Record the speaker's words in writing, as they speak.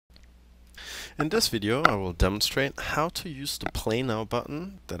In this video I will demonstrate how to use the Play Now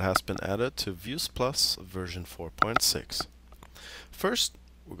button that has been added to Vuze Plus version 4.6. First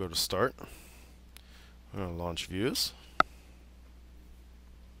we'll go to Start. We're going to launch Vuze.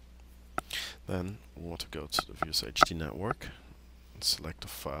 Then we want to go to the Vuze HD network and select a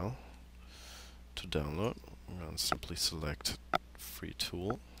file to download. We're going to simply select Free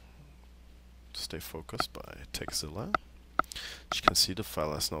Tool to stay focused by Texzilla. As you can see, the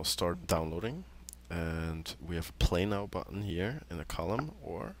file has now started downloading, and we have a Play Now button here in a column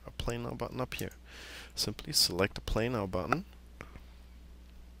or a Play Now button up here. Simply select the Play Now button.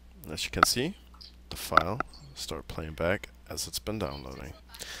 As you can see, the file started playing back as it's been downloading.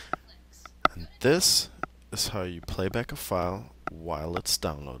 And this is how you play back a file while it's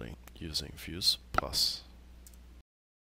downloading using Vuze Plus.